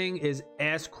I'm learning is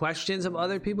ask questions of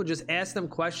other people. Just ask them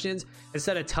questions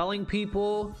instead of telling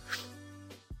people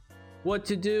what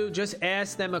to do. Just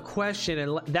ask them a question,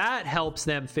 and that helps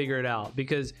them figure it out,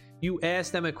 because you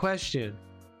ask them a question,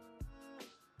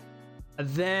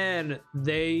 then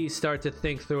they start to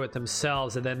think through it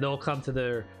themselves, and then they'll come to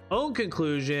their own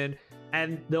conclusion,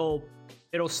 and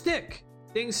it'll stick.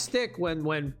 Things stick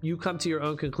when you come to your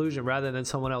own conclusion rather than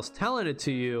someone else telling it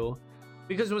to you.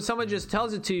 Because when someone just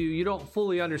tells it to you, you don't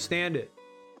fully understand it.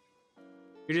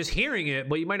 You're just hearing it,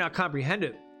 but you might not comprehend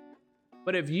it.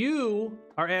 But if you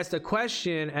are asked a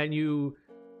question and you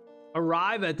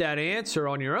arrive at that answer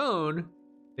on your own,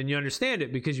 then you understand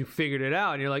it because you figured it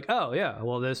out, and you're like, oh yeah,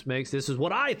 well, this is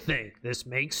what I think. This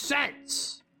makes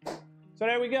sense. So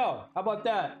there we go. How about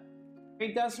that?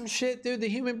 Ain't that some shit, dude? The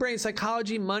human brain,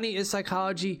 psychology, money is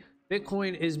psychology.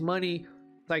 Bitcoin is money.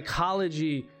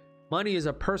 Psychology. Money is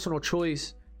a personal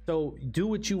choice. So do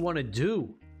what you want to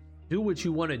do. Do what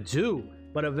you want to do.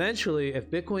 But eventually,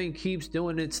 if Bitcoin keeps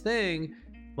doing its thing,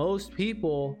 most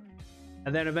people,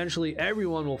 and then eventually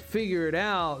everyone, will figure it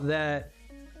out that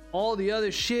all the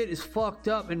other shit is fucked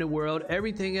up in the world.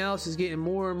 Everything else is getting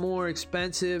more and more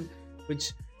expensive,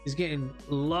 which is getting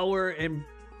lower in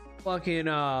fucking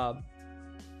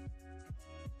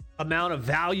amount of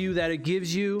value that it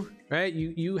gives you, right?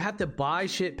 You have to buy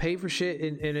shit, pay for shit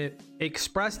in it,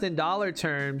 expressed in dollar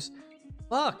terms.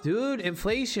 Fuck, dude,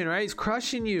 inflation, right? It's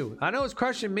crushing you. I know it's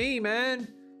crushing me, man.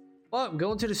 Fuck,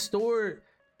 going to the store,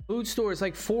 food store, it's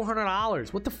like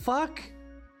 $400. What the fuck?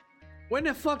 When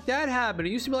the fuck that happened?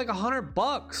 It used to be like $100.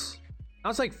 Now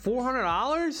it's like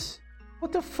 $400.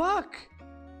 What the fuck?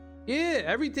 Yeah,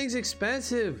 everything's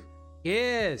expensive.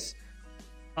 Yes.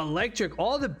 Electric,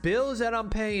 all the bills that I'm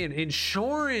paying,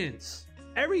 insurance,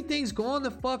 everything's going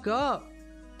the fuck up.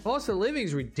 Cost of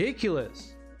living's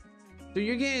ridiculous. So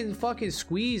you're getting fucking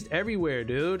squeezed everywhere,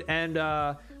 dude. And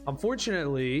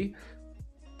unfortunately,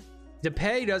 the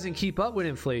pay doesn't keep up with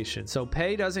inflation. So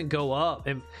pay doesn't go up.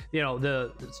 And you know,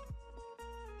 the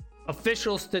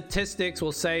official statistics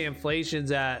will say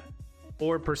inflation's at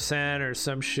 4% or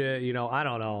some shit, you know, I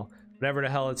don't know, whatever the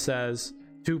hell it says.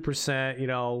 2%, you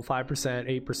know,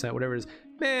 5%, 8%, whatever it is.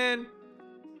 Man,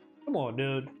 come on,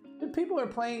 dude. People are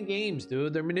playing games,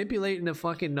 dude. They're manipulating the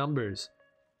fucking numbers.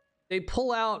 They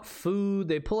pull out food,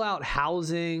 they pull out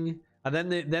housing, and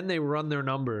then they run their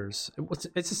numbers.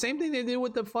 It's the same thing they do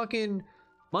with the fucking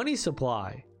money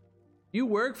supply. You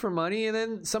work for money, and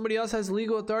then somebody else has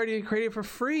legal authority to create it for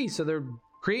free, so they're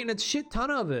creating a shit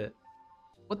ton of it.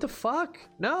 What the fuck?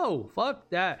 No, fuck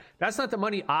that. That's not the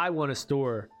money I want to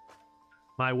store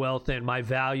my wealth in, my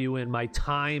value in, my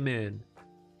time in.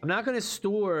 I'm not going to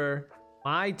store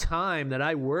my time that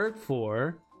I work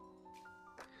for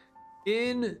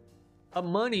in a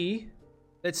money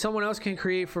that someone else can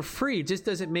create for free. It just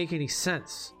doesn't make any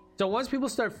sense. So once people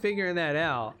start figuring that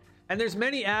out, and there's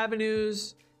many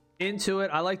avenues into it.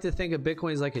 I like to think of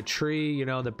Bitcoin as like a tree, you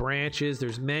know, the branches.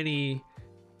 There's many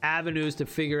avenues to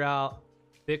figure out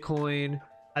Bitcoin.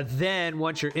 And then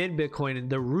once you're in Bitcoin and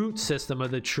the root system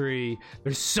of the tree,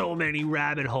 there's so many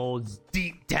rabbit holes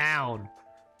deep down.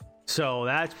 So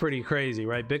that's pretty crazy,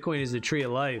 right? Bitcoin is the tree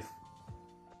of life.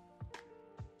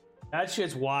 That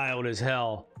shit's wild as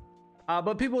hell.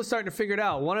 But people are starting to figure it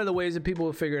out. One of the ways that people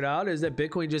have figured out is that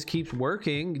Bitcoin just keeps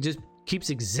working, just keeps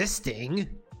existing.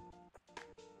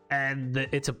 And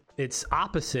it's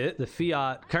opposite. The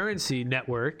fiat currency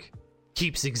network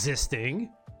keeps existing.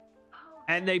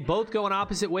 And they both go in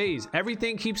opposite ways.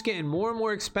 Everything keeps getting more and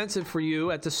more expensive for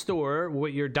you at the store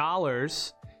with your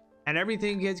dollars. And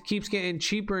everything keeps getting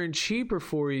cheaper and cheaper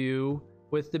for you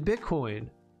with the Bitcoin.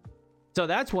 So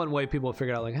that's one way people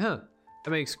figure out, like, that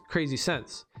makes crazy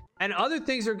sense. And other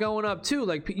things are going up too.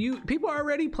 Like people are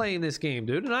already playing this game,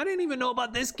 dude. And I didn't even know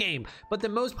about this game. But the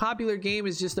most popular game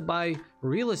is just to buy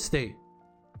real estate.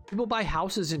 People buy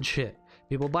houses and shit.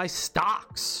 People buy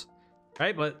stocks,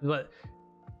 right? But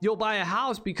you'll buy a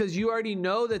house because you already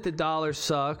know that the dollar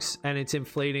sucks and it's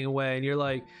inflating away. And you're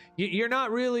like, you're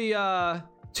not really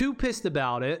too pissed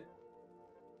about it.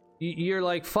 You're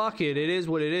like, fuck it. It is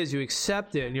what it is. You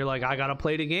accept it. And you're like, I got to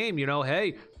play the game. You know,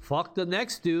 hey, fuck the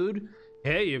next dude.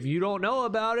 Hey, if you don't know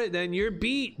about it, then you're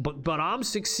beat. But I'm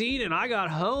succeeding. I got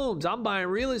homes. I'm buying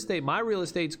real estate. My real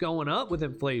estate's going up with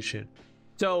inflation.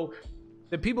 So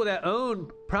the people that own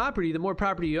property, the more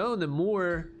property you own, the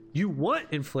more you want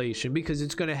inflation, because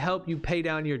it's going to help you pay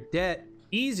down your debt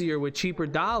easier with cheaper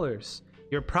dollars.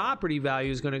 Your property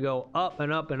value is going to go up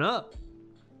and up and up.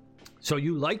 So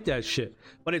you like that shit.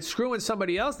 But it's screwing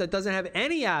somebody else that doesn't have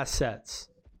any assets.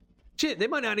 Shit, they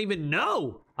might not even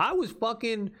know.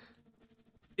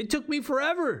 It took me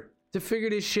forever to figure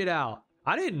this shit out.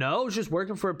 I didn't know. I was just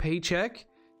working for a paycheck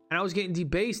and I was getting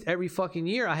debased every fucking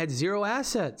year. I had 0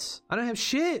 assets. I don't have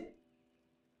shit.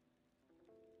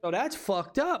 So that's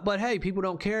fucked up. But hey, people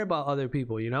don't care about other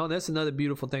people, you know? And that's another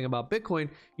beautiful thing about Bitcoin.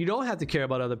 You don't have to care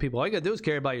about other people. All you gotta do is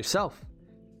care about yourself.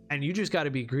 And you just gotta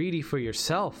be greedy for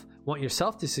yourself. Want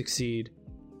yourself to succeed.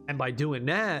 And by doing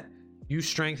that, you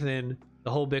strengthen the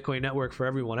whole Bitcoin network for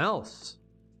everyone else.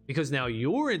 Because now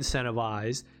you're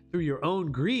incentivized through your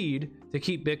own greed to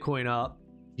keep Bitcoin up.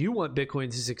 You want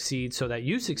Bitcoin to succeed so that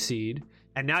you succeed.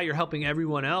 And now you're helping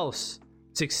everyone else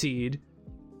succeed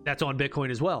that's on Bitcoin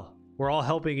as well. We're all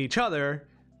helping each other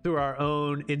through our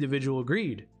own individual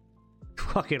greed.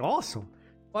 Fucking awesome.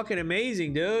 Fucking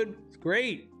amazing, dude. It's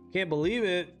great. Can't believe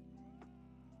it.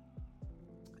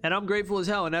 And I'm grateful as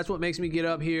hell. And that's what makes me get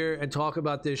up here and talk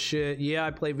about this shit. Yeah,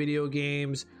 I play video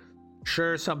games.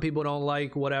 Sure, some people don't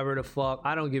like whatever the fuck.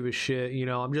 I don't give a shit. You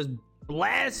know, I'm just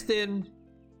blasting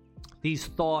these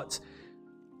thoughts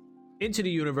into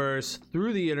the universe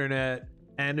through the internet.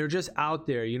 And they're just out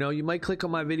there. You know, you might click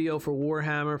on my video for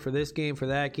Warhammer, for this game, for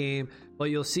that game, but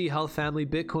you'll see health, family,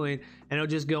 Bitcoin, and it'll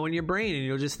just go in your brain and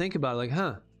you'll just think about it like,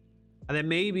 huh. And then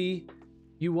maybe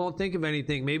you won't think of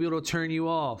anything. Maybe it'll turn you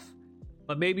off.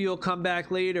 But maybe you'll come back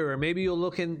later, or maybe you'll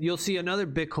look and you'll see another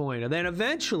Bitcoin. And then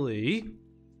eventually,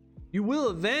 you will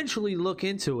eventually look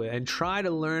into it and try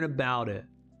to learn about it.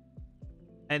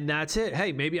 And that's it.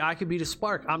 Hey, maybe I could be the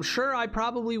spark. I'm sure I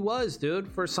probably was, dude,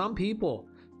 for some people.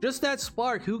 Just that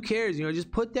spark, who cares? You know, just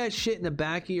put that shit in the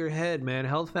back of your head, man.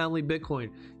 Health, family,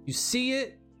 Bitcoin. You see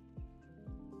it,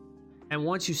 and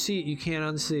once you see it, you can't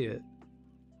unsee it.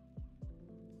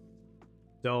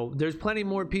 So there's plenty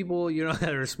more people, you know,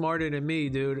 that are smarter than me,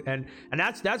 dude. And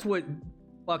that's what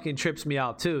fucking trips me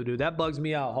out too, dude. That bugs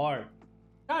me out hard.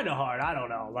 Kind of hard, I don't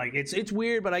know. Like it's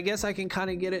weird, but I guess I can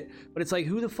kind of get it. But it's like,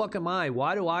 who the fuck am I?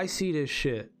 Why do I see this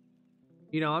shit?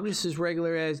 You know, I'm just this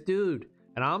regular ass dude.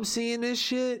 And I'm seeing this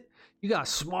shit. You got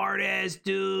smart ass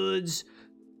dudes,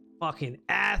 fucking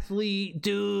athlete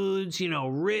dudes, you know,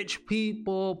 rich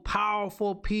people,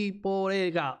 powerful people.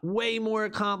 They got way more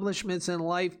accomplishments in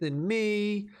life than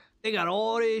me. They got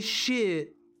all this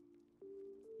shit.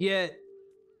 Yet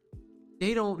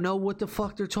they don't know what the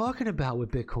fuck they're talking about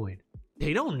with Bitcoin.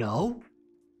 They don't know.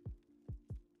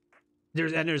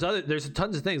 There's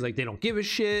tons of things like they don't give a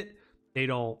shit. They're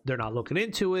not looking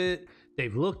into it.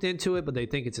 They've looked into it, but they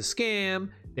think it's a scam.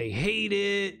 They hate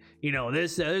it. You know,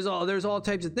 there's all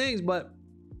types of things. But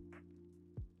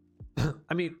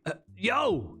I mean,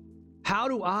 how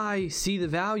do I see the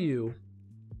value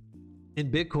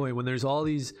in Bitcoin when there's all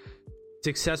these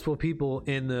successful people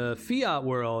in the fiat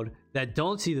world that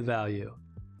don't see the value?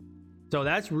 So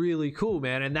that's really cool,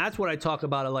 man. And that's what I talk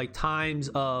about at like times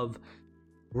of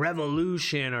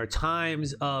revolution or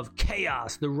times of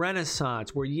chaos, the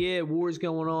Renaissance, where war's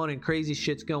going on and crazy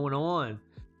shit's going on.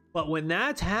 But when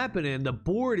that's happening, the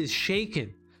board is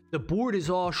shaking. The board is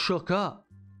all shook up.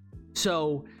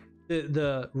 So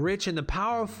the rich and the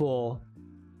powerful,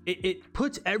 it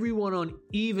puts everyone on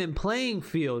even playing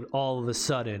field all of a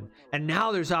sudden. And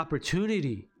now there's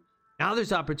opportunity. Now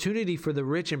there's opportunity for the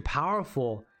rich and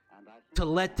powerful to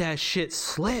let that shit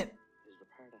slip.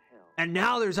 And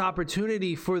now there's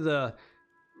opportunity for the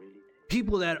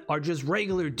people that are just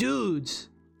regular dudes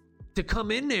to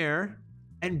come in there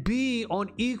and be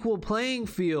on equal playing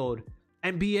field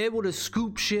and be able to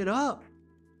scoop shit up.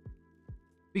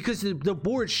 Because the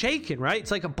board's shaking, right? It's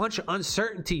like a bunch of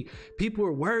uncertainty. People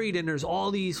are worried and there's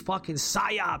all these fucking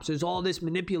psyops. There's all this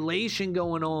manipulation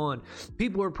going on.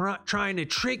 People are trying to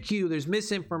trick you. There's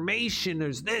misinformation.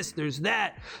 There's this, there's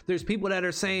that. There's people that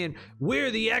are saying,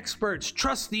 we're the experts.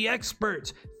 Trust the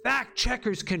experts. Fact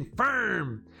checkers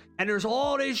confirm. And there's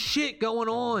all this shit going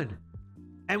on.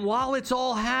 And while it's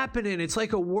all happening, it's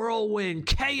like a whirlwind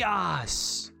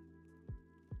chaos.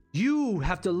 You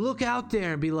have to look out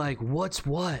there and be like, what's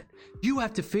what? You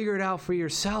have to figure it out for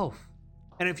yourself.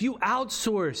 And if you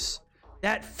outsource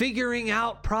that figuring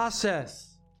out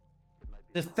process,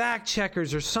 the fact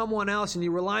checkers or someone else, and you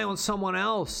rely on someone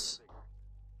else,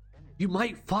 you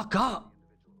might fuck up.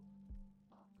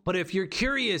 But if you're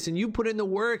curious and you put in the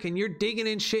work and you're digging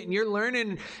in shit and you're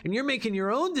learning and you're making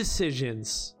your own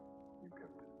decisions,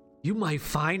 you might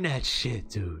find that shit,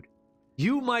 dude.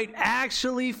 You might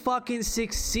actually fucking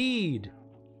succeed.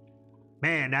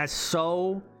 Man, that's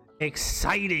so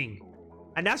exciting.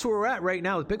 And that's where we're at right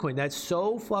now with Bitcoin. That's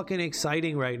so fucking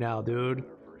exciting right now, dude.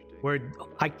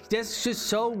 That's just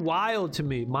so wild to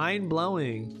me,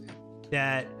 mind-blowing,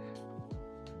 that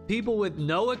people with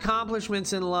no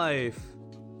accomplishments in life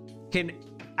can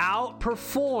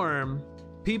outperform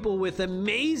people with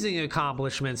amazing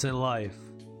accomplishments in life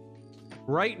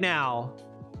right now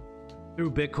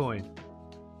through Bitcoin.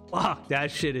 Fuck,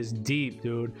 that shit is deep,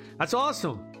 dude. That's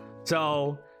awesome.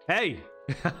 So, hey,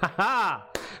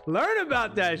 learn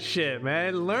about that shit,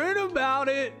 man. Learn about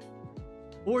it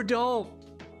or don't.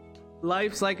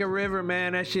 Life's like a river,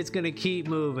 man. That shit's gonna keep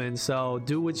moving. So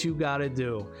do what you gotta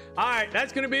do. All right,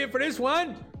 that's gonna be it for this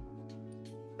one.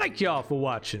 Thank y'all for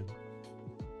watching.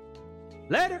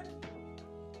 Later.